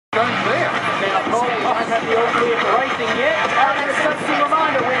There. Now, Paul doesn't have the all clear for racing yet. And a safety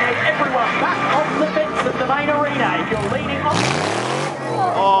reminder, we need everyone back off the fence of the main arena. If you're leaning off...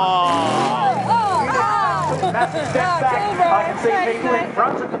 Massive step back. I can see people in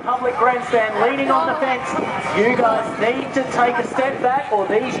front of the public grandstand leaning on the fence. You guys need to take a step back or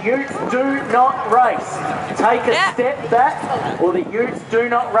these Utes do not race. Take a step back or the Utes do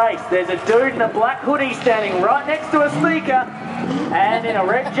not race. There's a dude in a black hoodie standing right next to a speaker and in a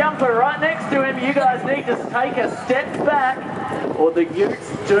red jumper right next to him. You guys need to take a step back or the Utes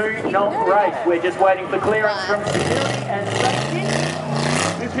do not race. We're just waiting for clearance from security and safety.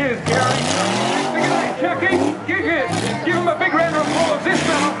 This here's Gary. Chucky, give him a big round of applause. This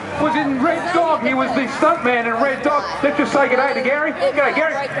fella was in Red Dog. He was the stuntman in Red Dog. Let's just say good day to Gary. G'day,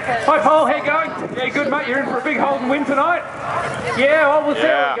 Gary. Hi, Paul. How you going? Yeah, good, mate. You're in for a big Holden win tonight? Yeah, well, we'll see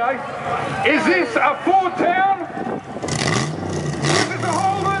how we go. Is this a Ford town? Is this a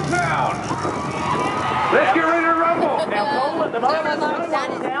Holden town? Let's get ready to rumble. Now, Paul, at the moment, no one's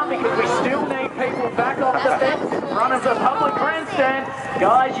down because we still need people back off the fence in front of the public grandstand.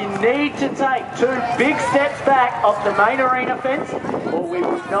 Guys, you need to take 2 big steps back off the main arena fence or we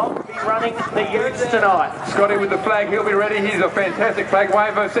will not be running the Utes tonight. Scotty with the flag, he'll be ready. He's a fantastic flag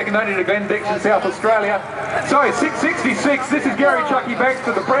waver, second only to Glenn Dixon, South Australia. So, 666, this is Gary Chucky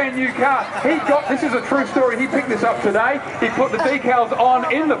Baxter, the brand new car. This is a true story, he picked this up today. He put the decals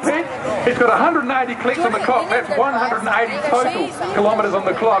on in the pit. It's got 180 clicks on the clock, that's 180 total kilometres on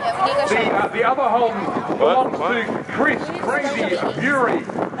the clock. The other Holden belongs to Chris Crazy Fury.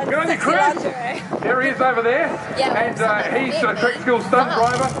 Good on you, Chris. There he is over there. And he's a track skill stunt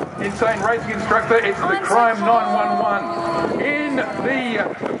driver, insane racing instructor. It's the Crime 911. In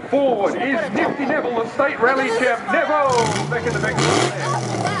the Ford is Nifty Neville, the state rally champ. Neville, back in the back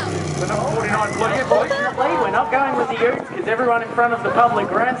there. The number 49 plug. Unfortunately, we're not going with the Utes because everyone in front of the public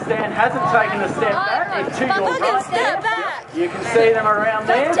grandstand hasn't taken a step back. It's to your right there. You can see them around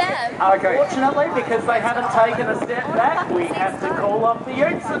there. Unfortunately, because they haven't taken a step back, we have to call off the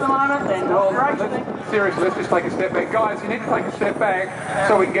Utes at the moment. They're not racing. Seriously, let's just take a step back. Guys, you need to take a step back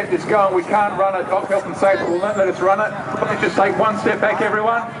so we can get this going. We can't run it. Health and safety will not let us run it. Let's just take one step back,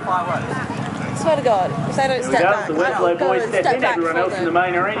 everyone. Swear to God, if they don't step back. The Westlow boys step in, everyone else in the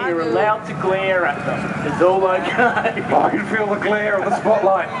main arena, you're allowed to glare at them. It's all okay. I can feel the glare of the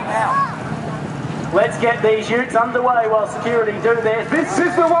spotlight. Let's get these Utes underway while security do theirs. This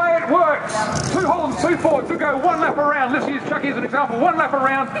is the way it works. 2 Holdens, 2 Fords to go 1 lap around. Let's use Chucky as an example. 1 lap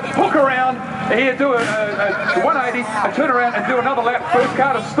around, hook around. Here, do a 180, a turn around and do another lap. First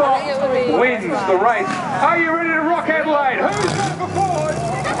car to stop wins the race. Are you ready to rock Adelaide? Who's going for Ford?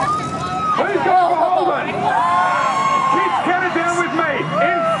 Who's going for Holden? Kids, count it down with me.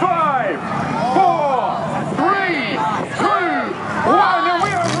 In 5, 4, 3, 2, 1. And we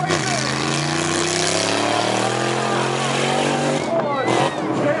are racing.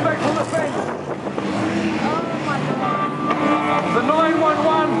 Stand back from the fence. The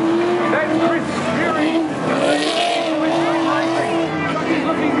 911. That's Chris Fury. Chucky's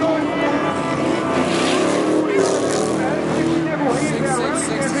looking good.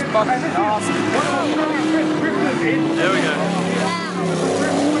 There we go.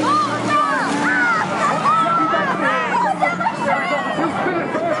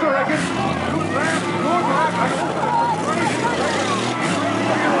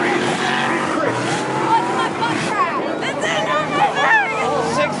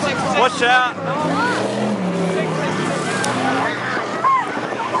 Watch out.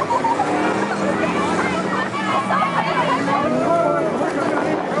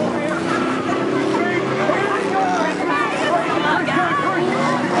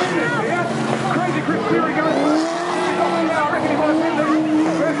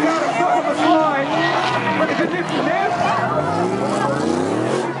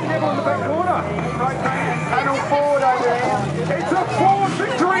 It's a Ford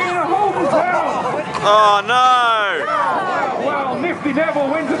victory in a Holden town! Oh no! Well, Nifty Neville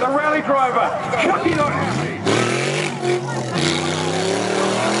wins at the rally driver. Chucky not happy.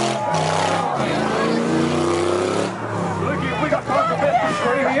 Look, we got time for best of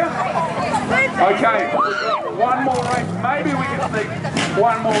 3 here. Okay, one more race. Maybe we can sneak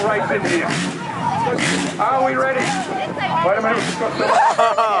one more race in here. Are we ready? Wait a minute, we've got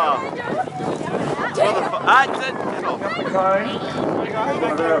some...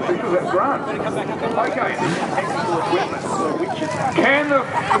 Okay. Can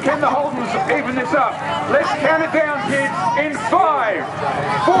the Holdens even this up? Let's count it down, kids. In 5,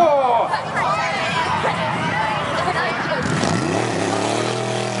 4.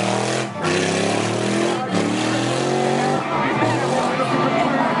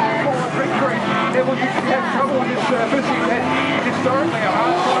 Neville usually has trouble with this surface. He's had historically a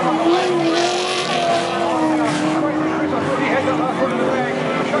hard time on the left. Crazy Chris, I thought he had that last one in the bag.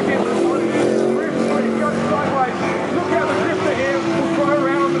 Chuck in the one. Drifts, but he goes sideways. Look how the drifter here will throw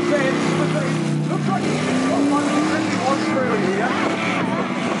around on the sand. Looks like he's got one drifting one truly here.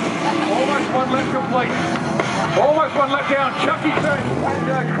 Almost one lap complete. Almost one lap down. Chucky turns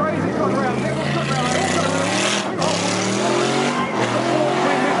and Crazy's gone around. Neville's gone around.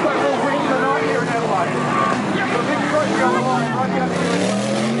 They will win the night here in Adelaide. So big trophy on the line right down here.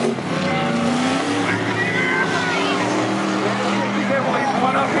 Neville, he's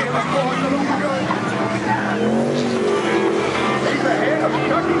one up here. Let's go. He's ahead of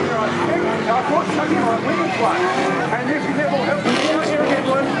Chucky here, I think. I thought Chucky might win this one. And this Neville helps me out here in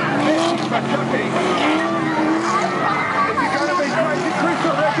Edwin. This is for Chucky. Is it going to be Crazy Chris, I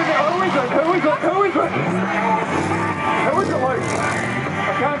reckon? Who is it? Who is it? Who is it? Who is it, Luke? I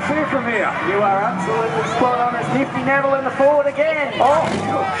can't see it from here. You are absolutely spot on. It's Nifty Neville in the forward again. Oh,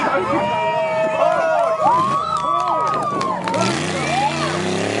 you're joking.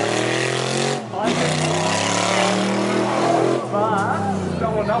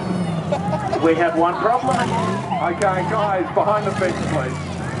 We have one problem. Okay, guys, behind the fence, please.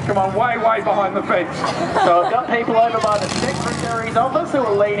 Come on, way behind the fence. So I've got people over by the Secretary's office who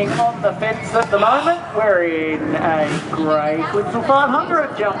are leaning on the fence at the moment. We're in a grey Clipsal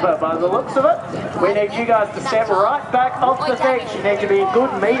 500 jumper by the looks of it. We need you guys to step right back off the fence. You need to be a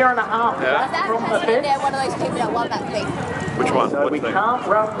good metre and a half back from the fence. They're one of those people that want that thing. Which one? So we can't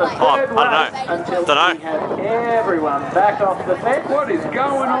run the third one until we have everyone back off the fence. What is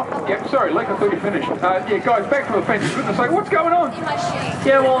going on? Yep, sorry, Luke, I thought you finished. Yeah, guys, back to the fence. Goodness sake, what's going on?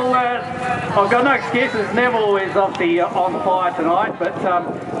 Yeah, well, I've got no excuses. Neville is obviously on fire tonight, but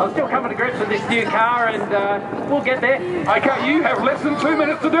I'm still coming to grips with this new car, and we'll get there. Okay, you have less than 2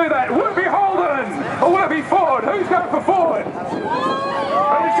 minutes to do that. Will it be Holden? Or will it be Ford? Who's going for Ford?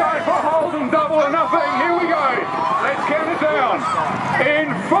 Who's going for Holden? Double or nothing. Here we go. Let's count it down.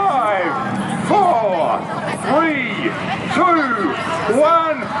 In 5, 4, 3, 2,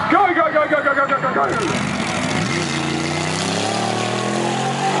 1. Go, go, go, go, go, go, go, go, go.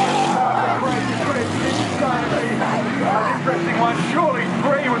 Interesting one. Surely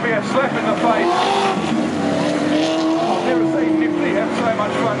 3 would be a slap in the face. I've never seen Nifty have so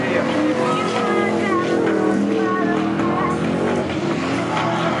much fun here.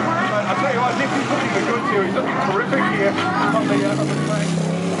 I'll tell you what, Nifty's looking the goods here. He's looking terrific here on the track.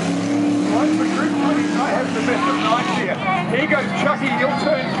 Right for Group 20 tonight has the best of nights here. Here goes Chucky. He'll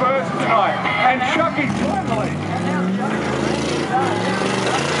turn first tonight. And Chucky finally.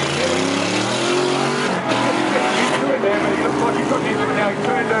 There, but he looks like he's got into it now. He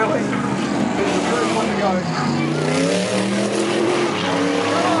turned early. This is the first one to go. Come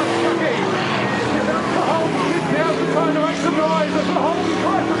on, Chucky. That's the Holden. Now's the time to make some noise. That's the Holden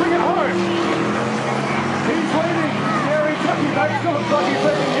tries to bring it home. He's leading. Gary Chucky makes it. Looks like he's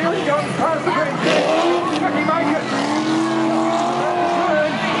leading. Here he comes past the green flag. Chucky make it.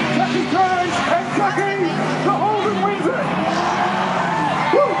 Chucky turns. And Chucky, the Holden wins it.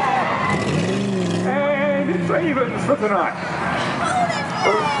 Woo! It's evens for tonight.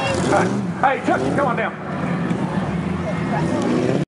 Hey, Chucky, come on down.